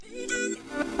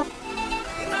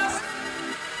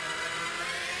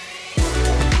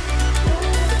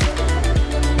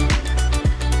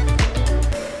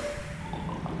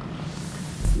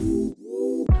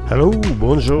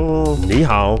bonjour, ni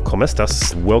hao, ¿cómo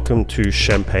estás? Welcome to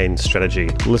Champagne Strategy.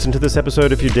 Listen to this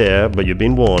episode if you dare, but you've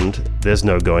been warned, there's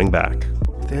no going back.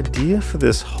 The idea for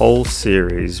this whole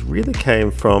series really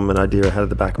came from an idea I had at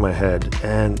the back of my head,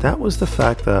 and that was the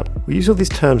fact that we use all these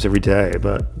terms every day,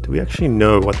 but do we actually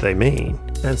know what they mean?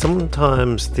 And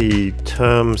sometimes the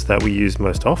terms that we use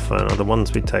most often are the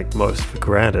ones we take most for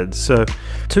granted. So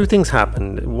two things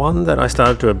happened. One, that I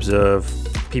started to observe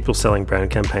people selling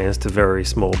brand campaigns to very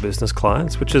small business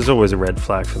clients, which is always a red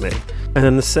flag for me. And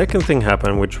then the second thing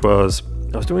happened, which was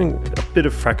I was doing a bit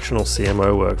of fractional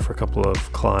CMO work for a couple of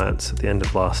clients at the end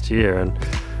of last year, and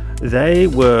they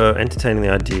were entertaining the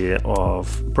idea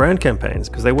of brand campaigns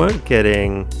because they weren't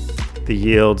getting the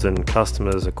yields and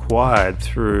customers acquired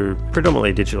through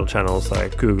predominantly digital channels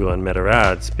like Google and Meta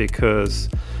ads, because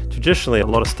traditionally a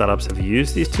lot of startups have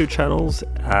used these two channels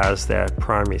as their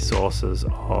primary sources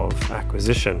of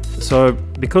acquisition. So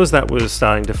because that was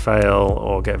starting to fail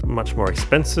or get much more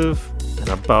expensive and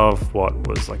above what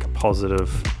was like a positive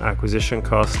acquisition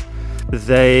cost,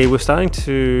 they were starting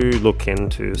to look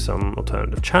into some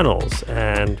alternative channels,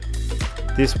 and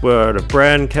this word of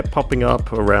brand kept popping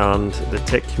up around the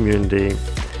tech community.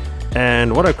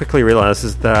 And what I quickly realized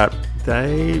is that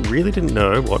they really didn't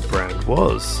know what brand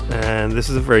was. And this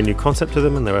is a very new concept to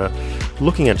them, and they were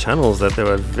looking at channels that they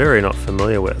were very not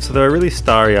familiar with. So they were really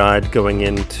starry-eyed going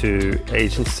into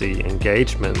agency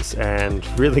engagements and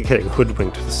really getting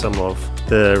hoodwinked with some of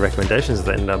the recommendations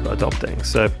that they ended up adopting.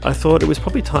 So I thought it was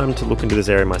probably time to look into this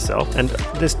area myself. And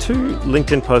there's two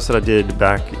LinkedIn posts that I did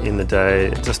back in the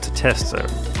day just to test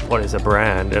what is a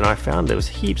brand, and I found there was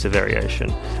heaps of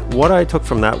variation. What I took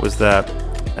from that was that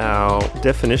our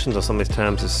definitions of some of these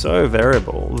terms is so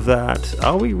variable that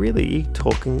are we really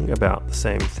talking about the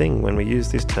same thing when we use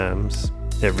these terms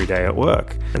every day at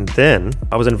work? And then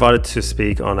I was invited to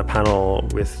speak on a panel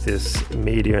with this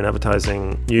media and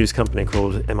advertising news company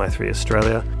called MI3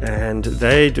 Australia, and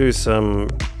they do some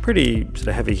pretty sort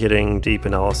of heavy-hitting, deep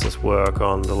analysis work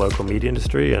on the local media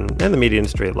industry and the media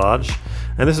industry at large.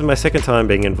 And this is my second time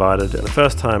being invited. The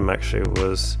first time actually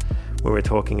was when we were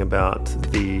talking about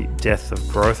the death of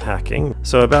growth hacking.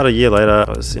 So about a year later,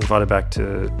 I was invited back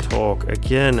to talk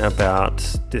again about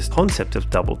this concept of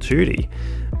double duty.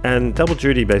 And double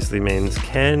duty basically means,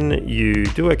 can you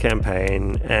do a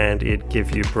campaign and it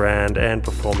give you brand and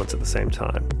performance at the same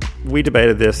time? We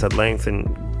debated this at length,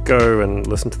 and go and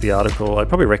listen to the article. I'd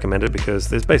probably recommend it because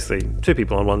there's basically two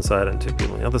people on one side and two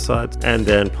people on the other side. And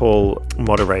then Paul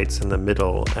moderates in the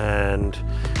middle. And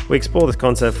we explore this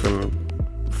concept from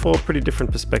four pretty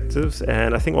different perspectives,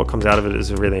 and I think what comes out of it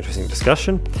is a really interesting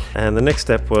discussion. And the next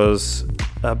step was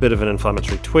a bit of an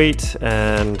inflammatory tweet,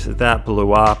 and that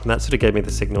blew up, and that sort of gave me the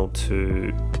signal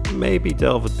to maybe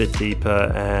delve a bit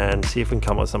deeper and see if we can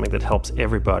come up with something that helps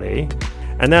everybody.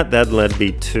 And that led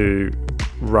me to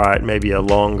write maybe a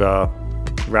longer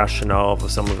rationale for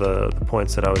some of the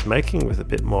points that I was making with a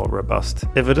bit more robust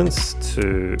evidence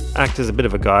to act as a bit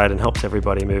of a guide and helps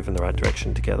everybody move in the right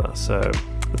direction together. So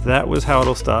that was how it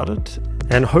all started,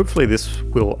 and hopefully this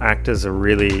will act as a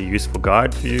really useful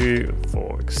guide for you,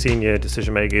 for senior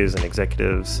decision makers and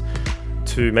executives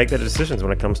to make their decisions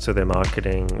when it comes to their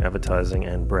marketing, advertising,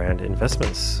 and brand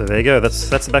investments. So there you go, that's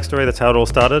the backstory, that's how it all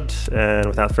started, and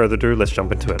without further ado, let's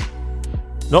jump into it.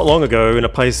 Not long ago, in a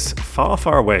place far,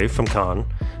 far away from Cannes,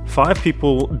 5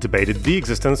 people debated the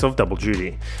existence of double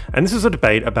duty. And this is a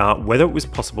debate about whether it was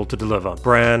possible to deliver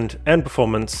brand and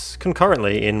performance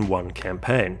concurrently in one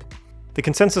campaign. The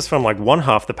consensus from one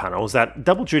half the panel was that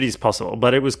double duty is possible,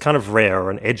 but it was kind of rare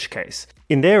or an edge case.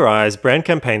 In their eyes, brand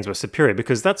campaigns were superior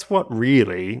because that's what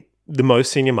really the most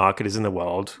senior marketers in the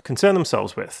world concern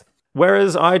themselves with.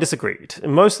 Whereas I disagreed,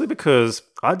 mostly because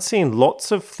I'd seen lots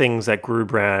of things that grew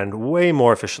brand way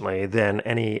more efficiently than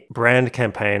any brand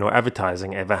campaign or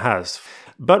advertising ever has.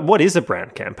 But what is a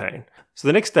brand campaign? So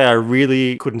the next day I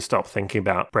really couldn't stop thinking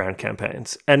about brand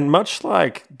campaigns. And much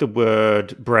like the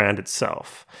word brand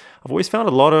itself, I've always found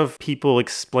a lot of people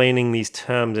explaining these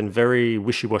terms in very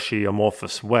wishy-washy,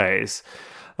 amorphous ways.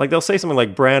 They'll say something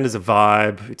like brand is a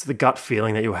vibe, it's the gut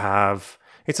feeling that you have,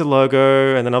 it's a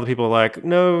logo, and then other people are like,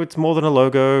 no, it's more than a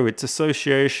logo, it's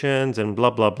associations and blah,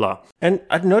 blah, blah. And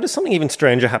I'd noticed something even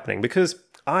stranger happening because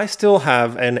I still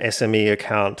have an SME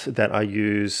account that I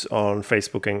use on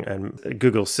Facebook and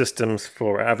Google systems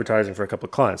for advertising for a couple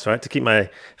of clients, right? To keep my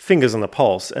fingers on the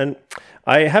pulse. And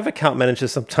I have account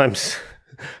managers sometimes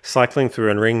cycling through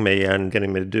and ring me and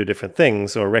getting me to do different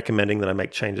things or recommending that I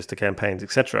make changes to campaigns,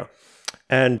 etc.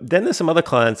 And then there's some other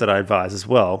clients that I advise as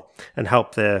well and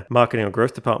help their marketing or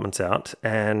growth departments out.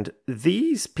 And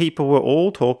these people were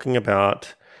all talking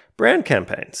about brand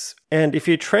campaigns. And if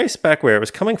you trace back where it was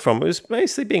coming from, it was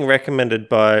basically being recommended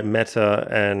by Meta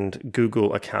and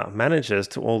Google account managers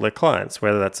to all their clients,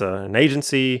 whether that's an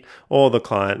agency or the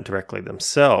client directly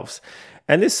themselves.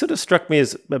 And this sort of struck me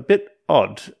as a bit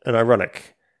odd and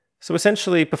ironic. So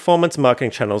essentially, performance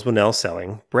marketing channels were now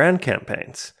selling brand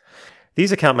campaigns.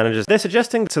 These account managers, they're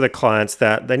suggesting to the clients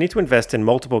that they need to invest in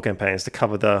multiple campaigns to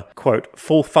cover the, quote,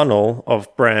 full funnel of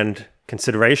brand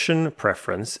consideration,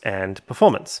 preference, and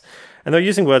performance. And they're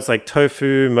using words like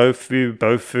tofu, mofu,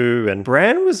 bofu, and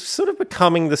brand was sort of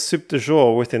becoming the soup du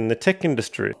jour within the tech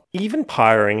industry, even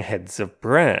hiring heads of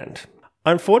brand.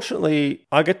 Unfortunately,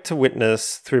 I get to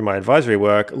witness through my advisory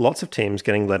work lots of teams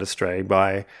getting led astray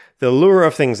by the lure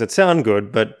of things that sound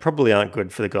good, but probably aren't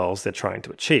good for the goals they're trying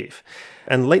to achieve.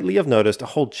 And lately I've noticed a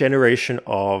whole generation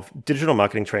of digital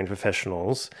marketing trained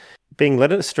professionals being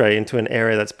led astray into an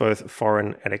area that's both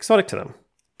foreign and exotic to them,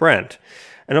 brand.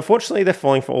 And unfortunately, they're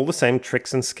falling for all the same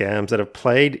tricks and scams that have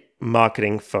plagued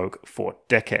marketing folk for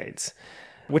decades,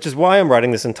 which is why I'm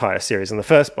writing this entire series in the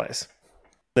first place.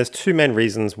 There's two main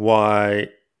reasons why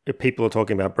people are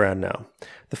talking about brand now.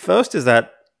 The first is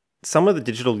that some of the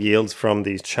digital yields from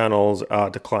these channels are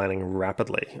declining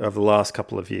rapidly over the last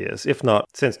couple of years, if not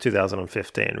since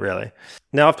 2015, really.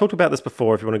 Now, I've talked about this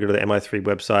before if you want to go to the MI3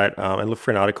 website and look for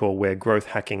an article where growth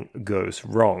hacking goes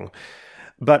wrong.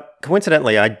 But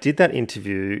coincidentally, I did that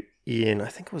interview in, I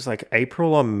think it was like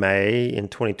April or May in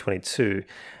 2022.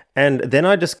 And then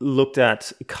I just looked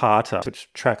at Carter,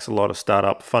 which tracks a lot of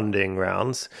startup funding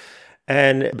rounds,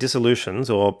 and dissolutions,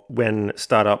 or when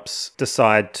startups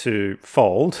decide to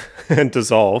fold and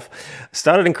dissolve,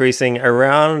 started increasing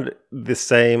around the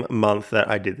same month that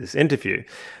I did this interview.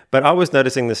 But I was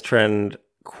noticing this trend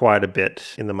quite a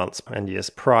bit in the months and years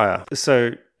prior.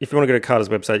 So if you want to go to Carter's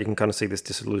website, you can kind of see this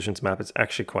dissolutions map. It's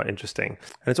actually quite interesting.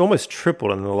 And it's almost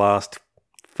tripled in the last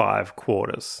 5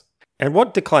 quarters. And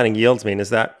what declining yields mean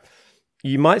is that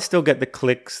you might still get the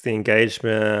clicks, the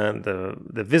engagement, the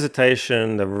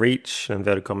visitation, the reach,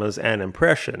 inverted commas, and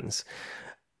impressions,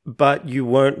 but you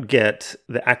won't get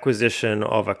the acquisition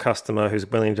of a customer who's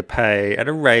willing to pay at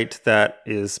a rate that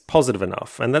is positive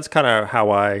enough. And that's kind of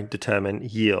how I determine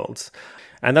yields.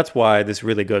 And that's why this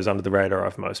really goes under the radar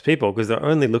of most people, because they're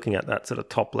only looking at that sort of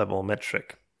top level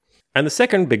metric. And the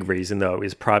second big reason, though,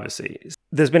 is privacy.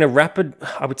 There's been a rapid,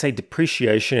 I would say,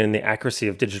 depreciation in the accuracy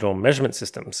of digital measurement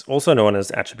systems, also known as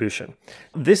attribution.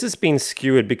 This has been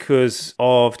skewed because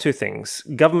of two things.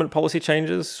 Government policy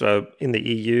changes. So in the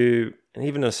EU and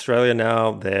even in Australia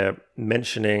now, they're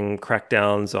mentioning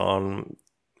crackdowns on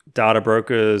data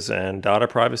brokers and data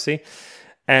privacy.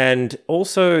 And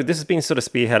also, this has been sort of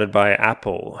spearheaded by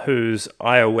Apple, whose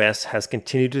iOS has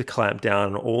continued to clamp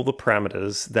down on all the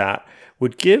parameters that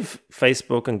would give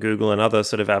Facebook and Google and other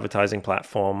sort of advertising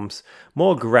platforms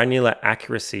more granular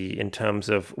accuracy in terms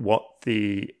of what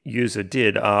the user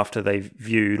did after they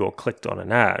viewed or clicked on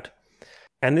an ad.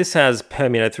 And this has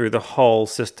permeated through the whole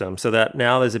system so that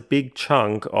now there's a big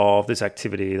chunk of this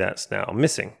activity that's now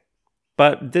missing.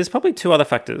 But there's probably 2 other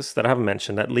factors that I haven't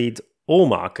mentioned that lead all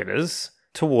marketers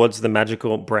towards the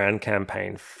magical brand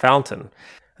campaign fountain.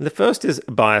 And the first is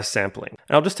bias sampling.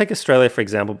 And I'll just take Australia, for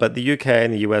example, but the UK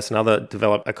and the US and other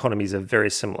developed economies are very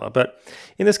similar. But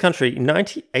in this country,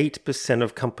 98%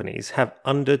 of companies have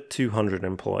under 200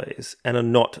 employees and are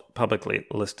not publicly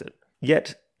listed.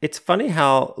 Yet, it's funny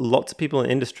how lots of people in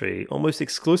industry almost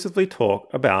exclusively talk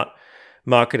about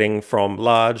marketing from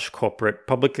large, corporate,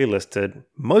 publicly listed,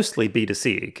 mostly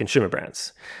B2C consumer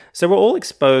brands. So we're all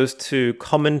exposed to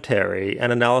commentary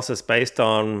and analysis based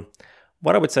on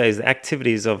what I would say is the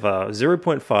activities of a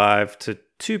 0.5 to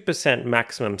 2%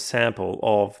 maximum sample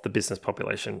of the business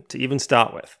population to even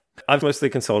start with. I've mostly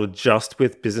consulted just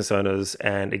with business owners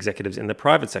and executives in the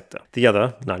private sector, the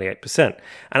other 98%.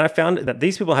 And I found that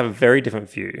these people have a very different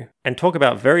view and talk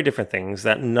about very different things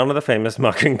that none of the famous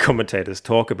marketing commentators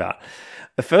talk about.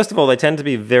 First of all, they tend to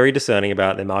be very discerning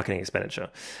about their marketing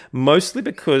expenditure, mostly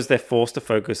because they're forced to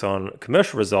focus on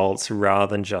commercial results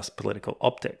rather than just political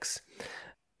optics.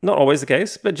 Not always the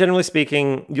case, but generally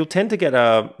speaking, you'll tend to get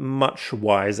a much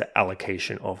wiser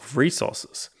allocation of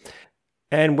resources.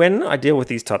 And when I deal with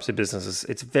these types of businesses,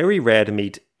 it's very rare to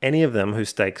meet any of them who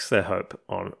stakes their hope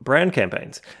on brand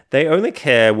campaigns. They only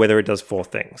care whether it does 4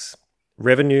 things: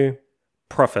 revenue,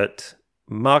 profit,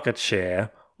 market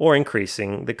share, or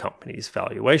increasing the company's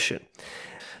valuation.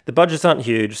 The budgets aren't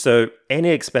huge, so any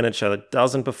expenditure that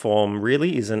doesn't perform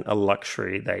really isn't a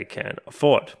luxury they can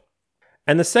afford.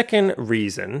 And the second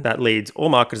reason that leads all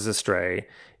marketers astray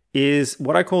is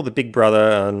what I call the big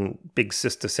brother and big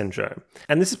sister syndrome.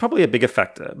 And this is probably a bigger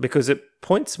factor because it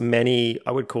points many,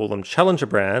 I would call them challenger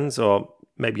brands or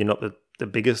Maybe you're not the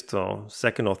biggest or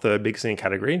second or third biggest in your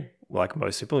category, like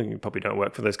most people. You probably don't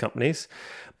work for those companies.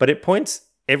 But it points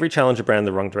every challenger brand in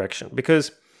the wrong direction,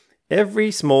 because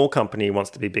every small company wants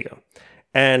to be bigger.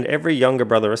 And every younger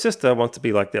brother or sister wants to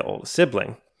be like their older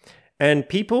sibling. And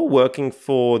people working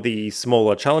for the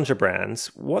smaller challenger brands,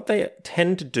 what they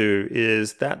tend to do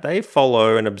is that they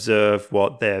follow and observe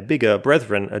what their bigger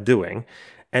brethren are doing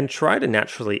and try to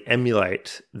naturally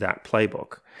emulate that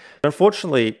playbook.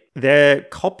 Unfortunately, they're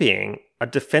copying a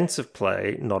defensive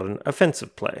play, not an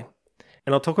offensive play.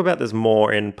 And I'll talk about this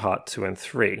more in part 2 and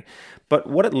 3. But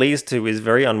what it leads to is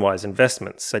very unwise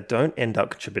investments that don't end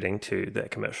up contributing to their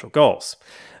commercial goals.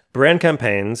 Brand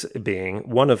campaigns being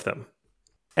one of them.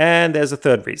 And there's a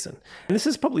third reason. And this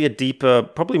is probably a deeper,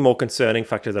 probably more concerning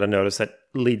factor that I noticed that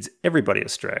leads everybody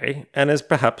astray and is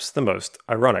perhaps the most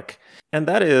ironic. And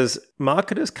that is,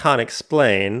 marketers can't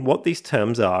explain what these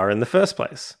terms are in the first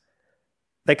place.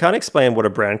 They can't explain what a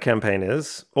brand campaign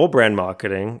is, or brand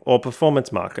marketing, or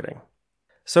performance marketing.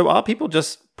 So are people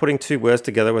just putting two words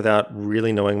together without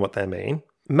really knowing what they mean?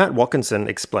 Matt Watkinson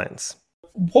explains.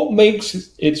 What makes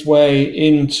its way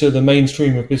into the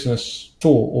mainstream of business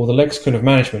thought or the lexicon of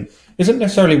management isn't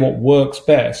necessarily what works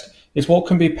best. It's what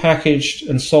can be packaged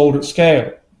and sold at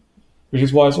scale, which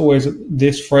is why it's always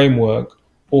this framework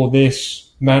or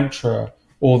this mantra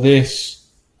or this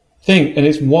thing. And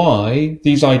it's why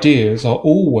these ideas are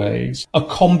always a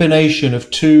combination of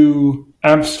two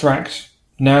abstract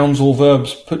nouns or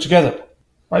verbs put together,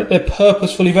 right? They're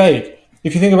purposefully vague.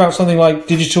 If you think about something like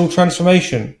digital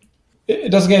transformation, it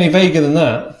doesn't get any vaguer than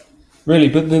that, really.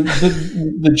 But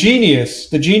the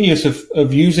genius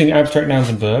of using abstract nouns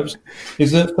and verbs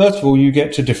is that, first of all, you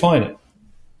get to define it.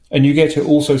 And you get to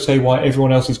also say why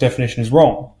everyone else's definition is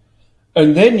wrong.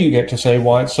 And then you get to say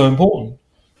why it's so important.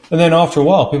 And then after a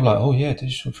while, people are like, oh yeah,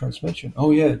 digital transformation.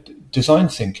 Oh yeah, design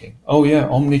thinking. Oh yeah,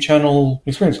 omni-channel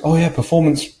experience. Oh yeah,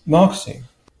 performance marketing.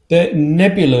 They're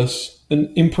nebulous and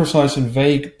imprecise and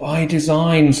vague by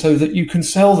design so that you can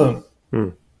sell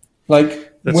them.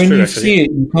 Like, that's when true, you actually see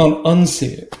it, you can't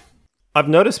unsee it. I've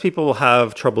noticed people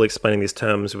have trouble explaining these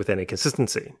terms with any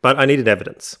consistency, but I needed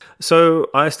evidence. So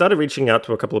I started reaching out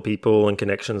to a couple of people and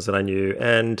connections that I knew.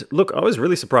 And look, I was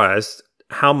really surprised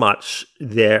how much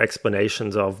their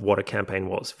explanations of what a campaign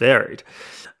was varied.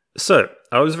 So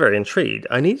I was very intrigued.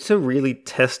 I need to really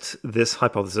test this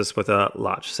hypothesis with a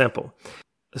large sample.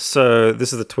 So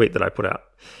this is the tweet that I put out.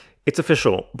 It's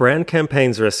official. Brand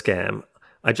campaigns are a scam.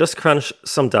 I just crunched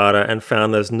some data and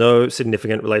found there's no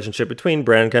significant relationship between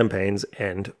brand campaigns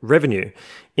and revenue.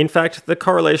 In fact, the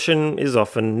correlation is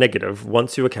often negative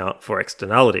once you account for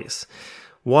externalities.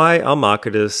 Why are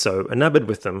marketers so enamored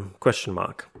with them? ?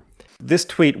 This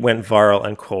tweet went viral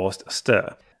and caused a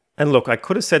stir. And look, I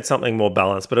could have said something more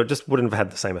balanced, but it just wouldn't have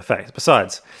had the same effect.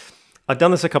 Besides, I've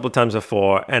done this a couple of times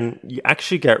before, and you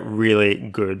actually get really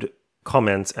good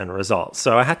comments and results.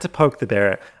 So I had to poke the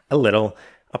bear a little.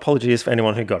 Apologies for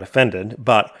anyone who got offended,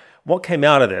 but what came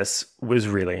out of this was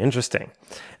really interesting.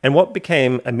 And what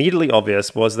became immediately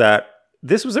obvious was that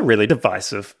this was a really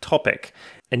divisive topic.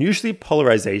 And usually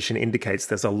polarization indicates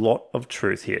there's a lot of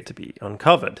truth here to be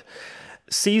uncovered.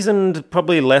 Seasoned,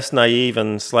 probably less naive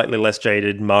and slightly less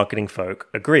jaded marketing folk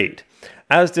agreed,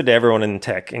 as did everyone in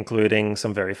tech, including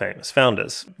some very famous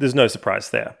founders. There's no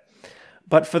surprise there.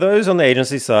 But for those on the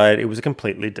agency side, it was a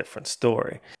completely different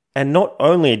story. And not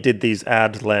only did these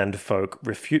ad land folk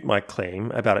refute my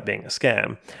claim about it being a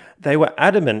scam, they were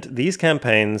adamant these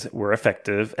campaigns were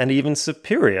effective and even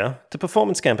superior to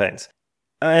performance campaigns.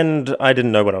 And I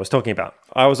didn't know what I was talking about.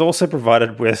 I was also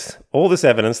provided with all this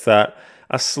evidence that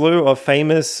a slew of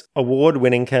famous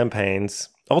award-winning campaigns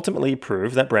ultimately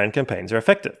prove that brand campaigns are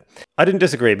effective. I didn't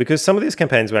disagree because some of these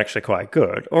campaigns were actually quite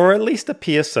good, or at least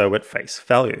appear so at face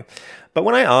value. But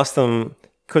when I asked them,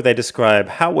 could they describe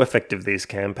how effective these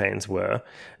campaigns were,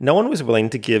 no one was willing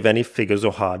to give any figures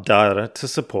or hard data to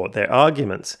support their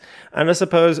arguments. And I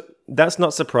suppose that's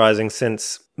not surprising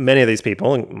since many of these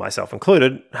people, myself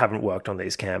included, haven't worked on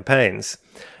these campaigns.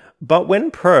 But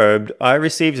when probed, I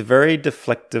received very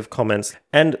deflective comments,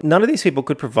 and none of these people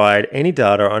could provide any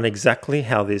data on exactly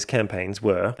how these campaigns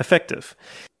were effective.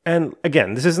 And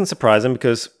again, this isn't surprising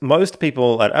because most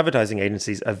people at advertising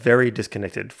agencies are very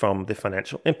disconnected from the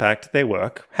financial impact their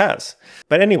work has.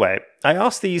 But anyway, I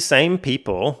asked these same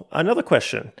people another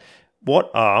question. What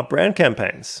are brand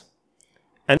campaigns?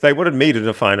 And they wanted me to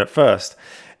define it first.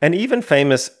 And even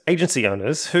famous agency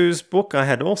owners, whose book I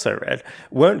had also read,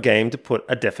 weren't game to put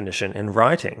a definition in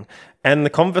writing. And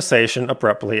the conversation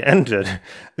abruptly ended.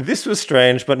 This was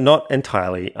strange, but not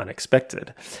entirely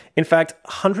unexpected. In fact,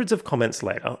 hundreds of comments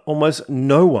later, almost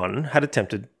no one had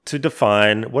attempted to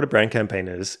define what a brand campaign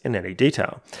is in any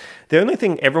detail. The only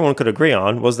thing everyone could agree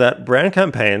on was that brand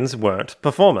campaigns weren't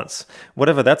performance,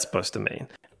 whatever that's supposed to mean.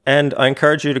 And I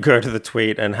encourage you to go to the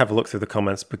tweet and have a look through the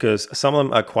comments because some of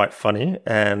them are quite funny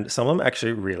and some of them are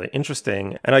actually really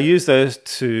interesting. And I use those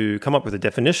to come up with a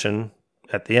definition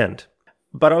at the end.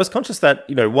 But I was conscious that,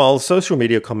 while social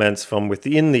media comments from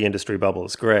within the industry bubble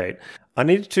is great, I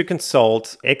needed to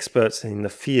consult experts in the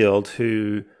field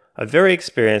who are very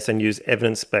experienced and use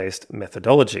evidence-based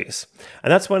methodologies.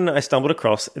 And that's when I stumbled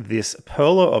across this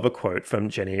perler of a quote from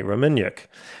Jenny Romaniuk.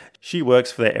 She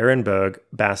works for the Ehrenberg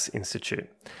Bass Institute.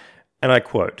 And I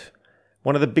quote,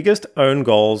 "One of the biggest own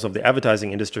goals of the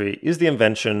advertising industry is the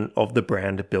invention of the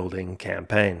brand building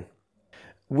campaign."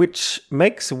 Which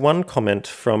makes one comment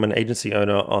from an agency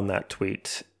owner on that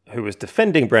tweet who was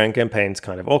defending brand campaigns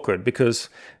kind of awkward because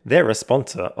they're a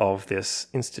sponsor of this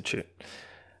institute.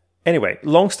 Anyway,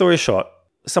 long story short,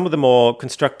 some of the more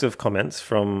constructive comments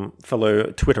from fellow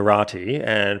Twitterati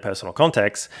and personal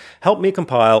contacts helped me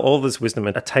compile all this wisdom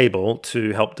in a table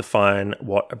to help define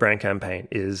what a brand campaign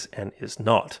is and is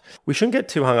not. We shouldn't get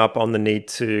too hung up on the need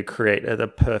to create the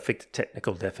perfect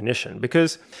technical definition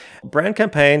because brand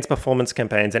campaigns, performance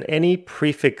campaigns, and any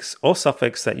prefix or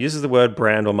suffix that uses the word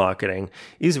brand or marketing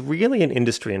is really an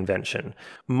industry invention.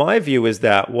 My view is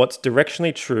that what's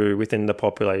directionally true within the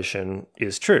population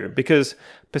is true because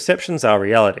perceptions are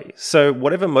reality. So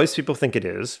whatever most people think it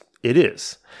is, it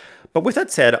is. But with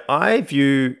that said, I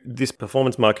view this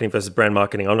performance marketing versus brand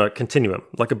marketing on a continuum,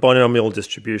 like a binomial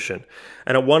distribution.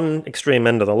 And at one extreme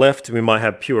end on the left, we might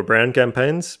have pure brand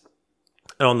campaigns.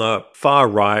 And on the far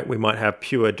right, we might have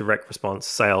pure direct response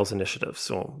sales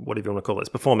initiatives, or whatever you want to call it,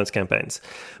 performance campaigns.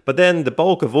 But then the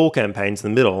bulk of all campaigns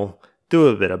in the middle do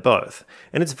a bit of both.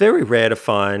 And it's very rare to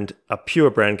find a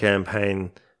pure brand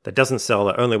campaign that doesn't sell,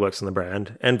 that only works on the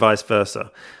brand, and vice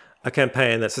versa. A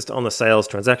campaign that's just on the sales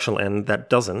transactional end that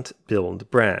doesn't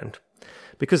build brand.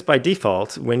 Because by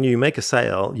default, when you make a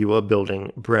sale, you are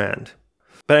building brand.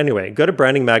 But anyway, go to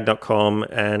brandingmag.com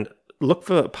and look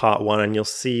for part 1 and you'll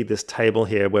see this table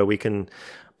here where we can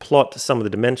plot some of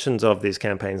the dimensions of these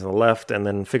campaigns on the left and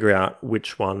then figure out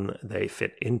which one they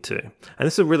fit into. And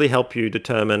this will really help you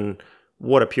determine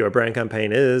what a pure brand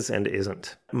campaign is and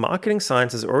isn't. Marketing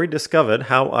science has already discovered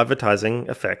how advertising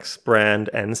affects brand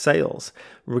and sales,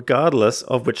 regardless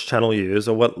of which channel you use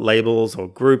or what labels or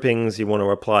groupings you want to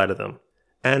apply to them.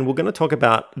 And we're going to talk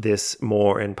about this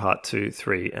more in part 2,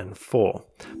 3, and 4.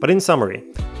 But in summary,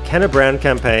 can a brand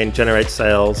campaign generate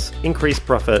sales, increase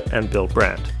profit, and build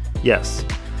brand? Yes.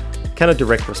 Can a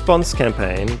direct response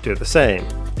campaign do the same?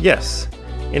 Yes.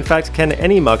 In fact, can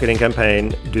any marketing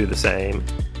campaign do the same?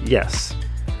 Yes.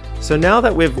 So now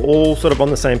that we've all sort of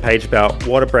on the same page about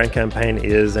what a brand campaign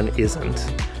is and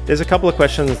isn't, there's a couple of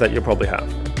questions that you'll probably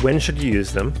have. When should you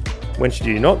use them? When should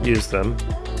you not use them?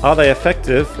 Are they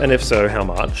effective? And if so, how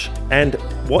much? And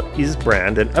what is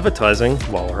brand and advertising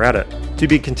while we're at it? To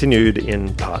be continued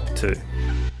in part 2.